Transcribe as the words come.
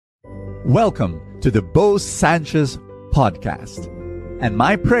Welcome to the Bo Sanchez podcast. And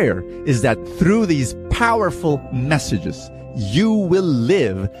my prayer is that through these powerful messages, you will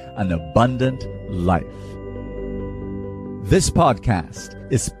live an abundant life. This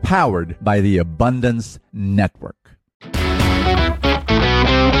podcast is powered by the Abundance Network.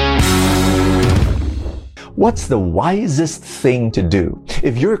 What's the wisest thing to do?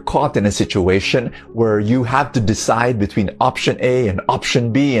 If you're caught in a situation where you have to decide between option A and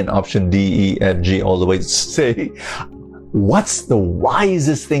option B and option D, E, F, G, all the way to C, what's the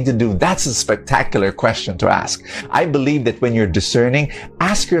wisest thing to do? That's a spectacular question to ask. I believe that when you're discerning,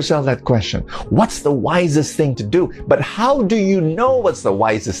 ask yourself that question. What's the wisest thing to do? But how do you know what's the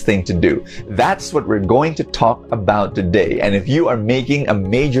wisest thing to do? That's what we're going to talk about today. And if you are making a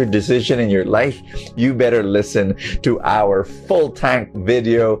major decision in your life, you better listen to our full tank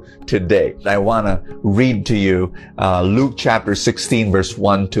video today. I want to read to you Luke chapter 16 verse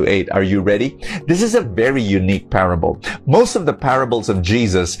 1 to 8. Are you ready? This is a very unique parable. Most of the parables of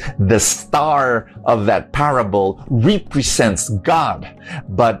Jesus, the star of that parable represents God,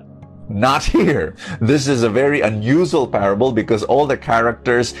 but not here. This is a very unusual parable because all the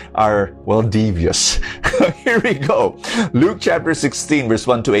characters are, well, devious. Here we go. Luke chapter 16 verse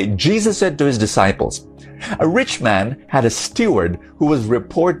 1 to 8. Jesus said to his disciples, "A rich man had a steward who was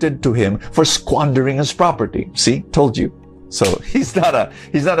reported to him for squandering his property." See, told you. So he's not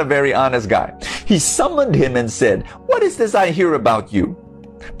a very honest guy. He summoned him and said, "What is this I hear about you?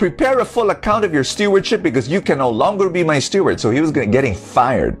 Prepare a full account of your stewardship because you can no longer be my steward." So he was getting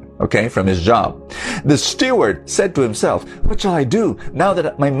fired, from his job. The steward said to himself, "What shall I do now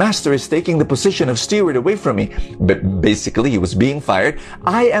that my master is taking the position of steward away from me?" But basically he was being fired.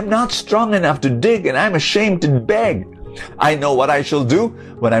 "I am not strong enough to dig and I'm ashamed to beg. I know what I shall do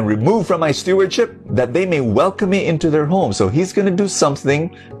when I'm removed from my stewardship, that they may welcome me into their home." So he's going to do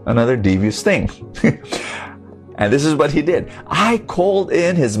something, another devious thing. And this is what he did. He called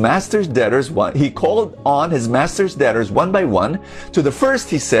on his master's debtors one by one. To the first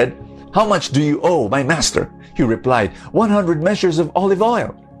he said, "How much do you owe my master?" He replied, 100 measures of olive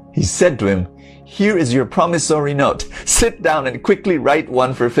oil. He said to him, "Here is your promissory note. Sit down and quickly write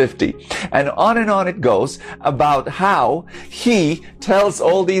one for 50. And on it goes about how he tells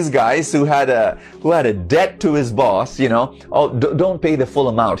all these guys who had a debt to his boss, "Oh, don't pay the full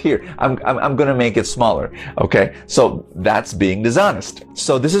amount. Here, I'm going to make it smaller." Okay. So that's being dishonest.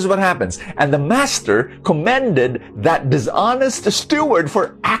 So this is what happens. And the master commended that dishonest steward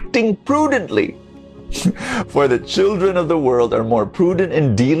for acting prudently. For the children of the world are more prudent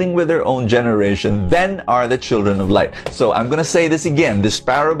in dealing with their own generation than are the children of light. So I'm going to say this again. This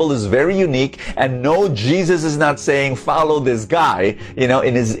parable is very unique, and no, Jesus is not saying follow this guy,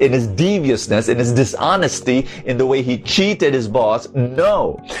 in his deviousness, in his dishonesty, in the way he cheated his boss.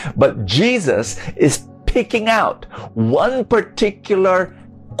 No, but Jesus is picking out one particular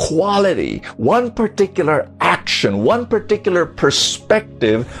quality, one particular action, one particular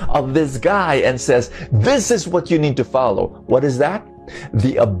perspective of this guy and says, this is what you need to follow. What is that?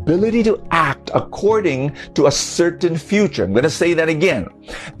 The ability to act according to a certain future. I'm going to say that again.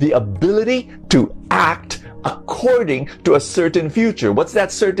 The ability to act according to a certain future. What's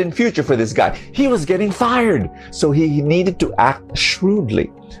that certain future for this guy? He was getting fired, so he needed to act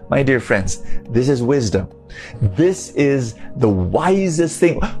shrewdly. My dear friends, this is wisdom. This is the wisest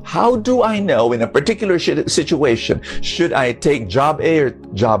thing. How do I know in a particular situation, should I take job A or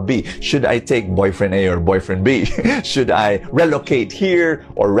job B? Should I take boyfriend A or boyfriend B? Should I relocate here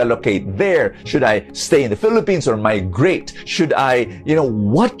or relocate there? Should I stay in the Philippines or migrate? Should I,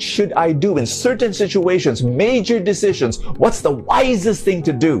 what should I do in certain situations, major decisions? What's the wisest thing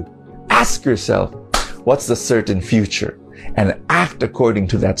to do? Ask yourself, what's the certain future? And act according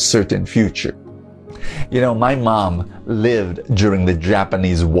to that certain future. My mom lived during the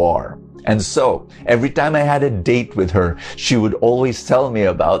Japanese War. And so every time I had a date with her, she would always tell me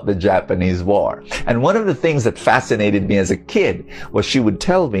about the Japanese War. And one of the things that fascinated me as a kid was she would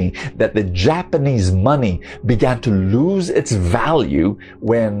tell me that the Japanese money began to lose its value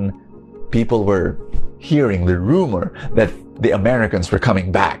when people were hearing the rumor that the Americans were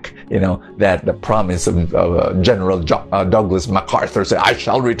coming back, that the promise of General Douglas MacArthur said, "I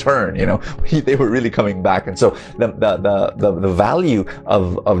shall return," they were really coming back. And so the value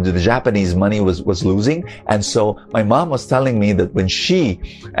of the Japanese money was losing. And so my mom was telling me that when she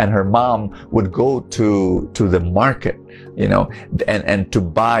and her mom would go to the market, and to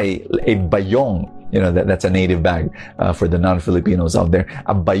buy a bayong, that's a native bag for the non-Filipinos out there.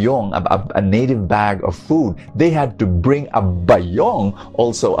 A bayong, a native bag of food. They had to bring a bayong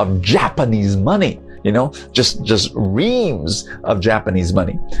also of Japanese money. Just reams of Japanese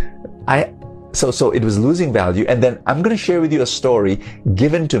money. So it was losing value. And then I'm going to share with you a story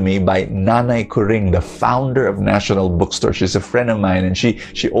given to me by Nanay Kuring, the founder of National Bookstore. She's a friend of mine, and she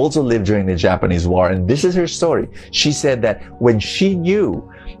also lived during the Japanese War. And this is her story. She said that when she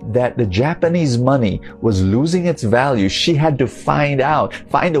knew that the Japanese money was losing its value, she had to find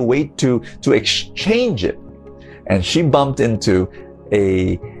a way to exchange it. And she bumped into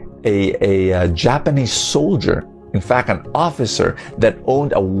a Japanese soldier, in fact, an officer that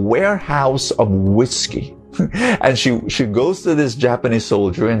owned a warehouse of whiskey. And she goes to this Japanese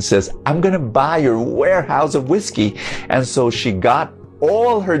soldier and says, I'm going to buy your warehouse of whiskey. And so she got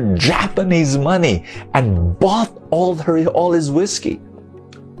all her Japanese money and bought all his whiskey.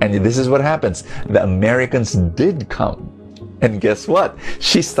 And this is what happens. The Americans did come. And guess what?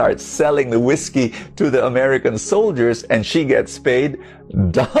 She starts selling the whiskey to the American soldiers, and she gets paid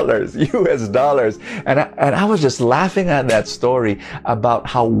dollars, US dollars. And I was just laughing at that story about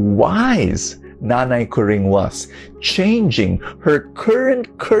how wise Nanay Kuring was, changing her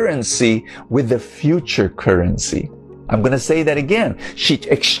current currency with the future currency. I'm going to say that again. She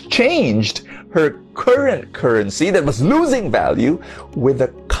exchanged her current currency that was losing value with the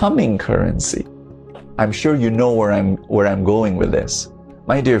coming currency. I'm sure you know where I'm going with this.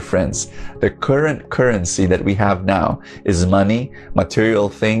 My dear friends, the current currency that we have now is money, material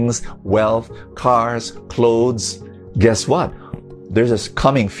things, wealth, cars, clothes. Guess what? There's a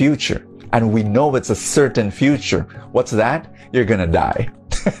coming future, and we know it's a certain future. What's that? You're gonna die.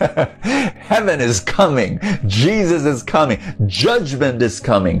 Heaven is coming. Jesus is coming. Judgment is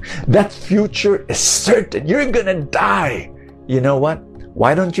coming. That future is certain. You're gonna die. You know what?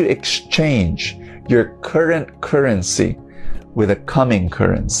 Why don't you exchange your current currency with a coming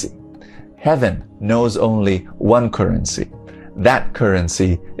currency? Heaven knows only one currency. That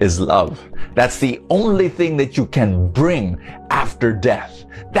currency is love. That's the only thing that you can bring after death.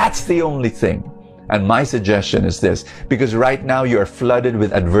 That's the only thing. And my suggestion is this, because right now you are flooded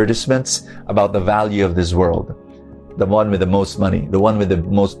with advertisements about the value of this world. The one with the most money, the one with the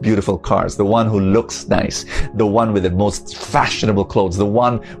most beautiful cars, the one who looks nice, the one with the most fashionable clothes, the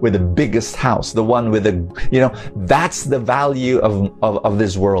one with the biggest house, the one with that's the value of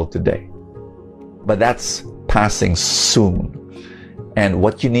this world today. But that's passing soon. And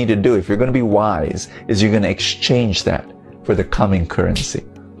what you need to do, if you're going to be wise, is you're going to exchange that for the coming currency.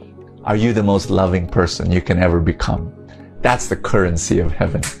 Are you the most loving person you can ever become? That's the currency of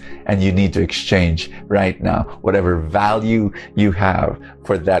heaven. And you need to exchange right now whatever value you have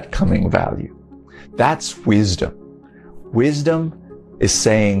for that coming value. That's wisdom. Wisdom is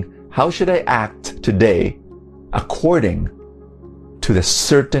saying, how should I act today according to the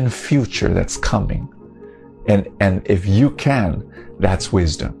certain future that's coming? And if you can, that's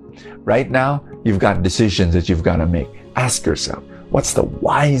wisdom. Right now, you've got decisions that you've got to make. Ask yourself, what's the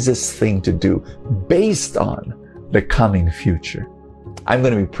wisest thing to do based on the coming future? I'm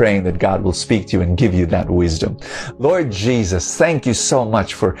going to be praying that God will speak to you and give you that wisdom. Lord Jesus, thank you so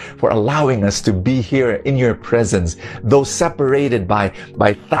much for allowing us to be here in your presence. Though separated by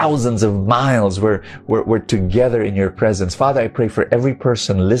thousands of miles, we're together in your presence. Father, I pray for every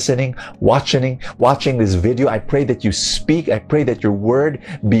person listening, watching this video. I pray that you speak. I pray that your word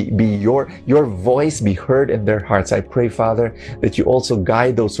be your voice be heard in their hearts. I pray, Father, that you also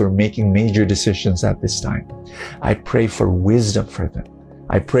guide those who are making major decisions at this time. I pray for wisdom for them.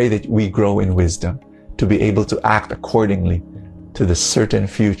 I pray that we grow in wisdom to be able to act accordingly to the certain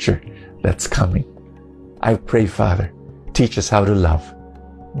future that's coming. I pray, Father, teach us how to love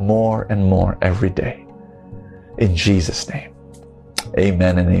more and more every day. In Jesus' name,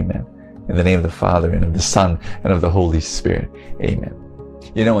 amen and amen. In the name of the Father, and of the Son, and of the Holy Spirit, amen.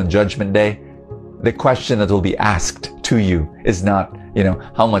 You know, on Judgment Day, the question that will be asked to you is not,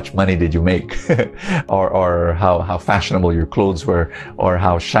 how much money did you make? or how fashionable your clothes were, or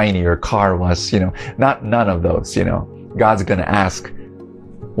how shiny your car was, none of those, God's gonna ask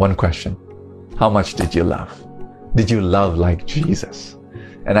one question. How much did you love? Did you love like Jesus?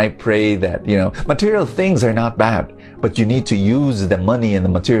 And I pray that, material things are not bad, but you need to use the money and the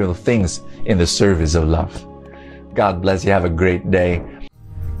material things in the service of love. God bless you. Have a great day.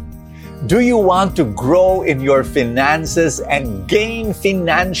 Do you want to grow in your finances and gain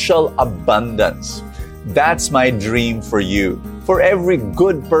financial abundance? That's my dream for you. For every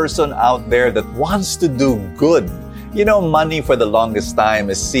good person out there that wants to do good. Money for the longest time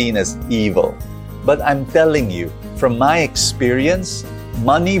is seen as evil. But I'm telling you, from my experience,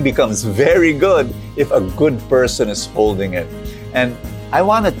 money becomes very good if a good person is holding it. And I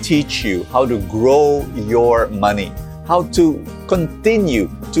want to teach you how to grow your money, how to continue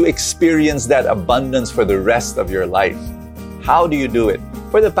to experience that abundance for the rest of your life. How do you do it?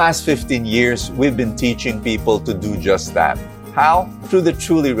 For the past 15 years, we've been teaching people to do just that. How? Through the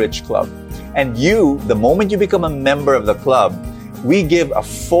Truly Rich Club. And you, the moment you become a member of the club, we give a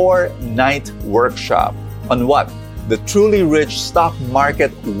 4-night workshop on what? The Truly Rich Stock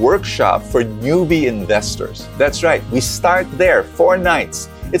Market Workshop for newbie investors. That's right, we start there, 4 nights.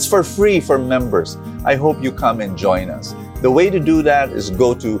 It's for free for members. I hope you come and join us. The way to do that is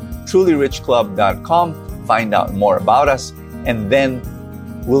go to trulyrichclub.com, find out more about us, and then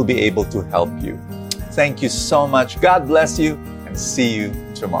we'll be able to help you. Thank you so much. God bless you, and see you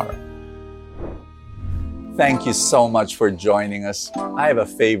tomorrow. Thank you so much for joining us. I have a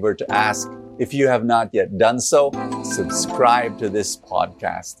favor to ask. If you have not yet done so, subscribe to this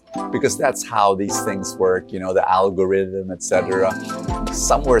podcast, because that's how these things work, the algorithm, etc.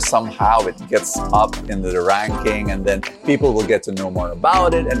 Somewhere, somehow it gets up in the ranking, and then people will get to know more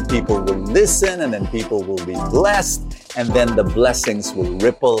about it, and people will listen, and then people will be blessed, and then the blessings will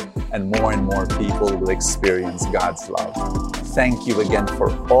ripple, and more people will experience God's love. Thank you again for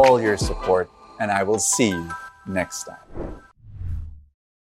all your support, and I will see you next time.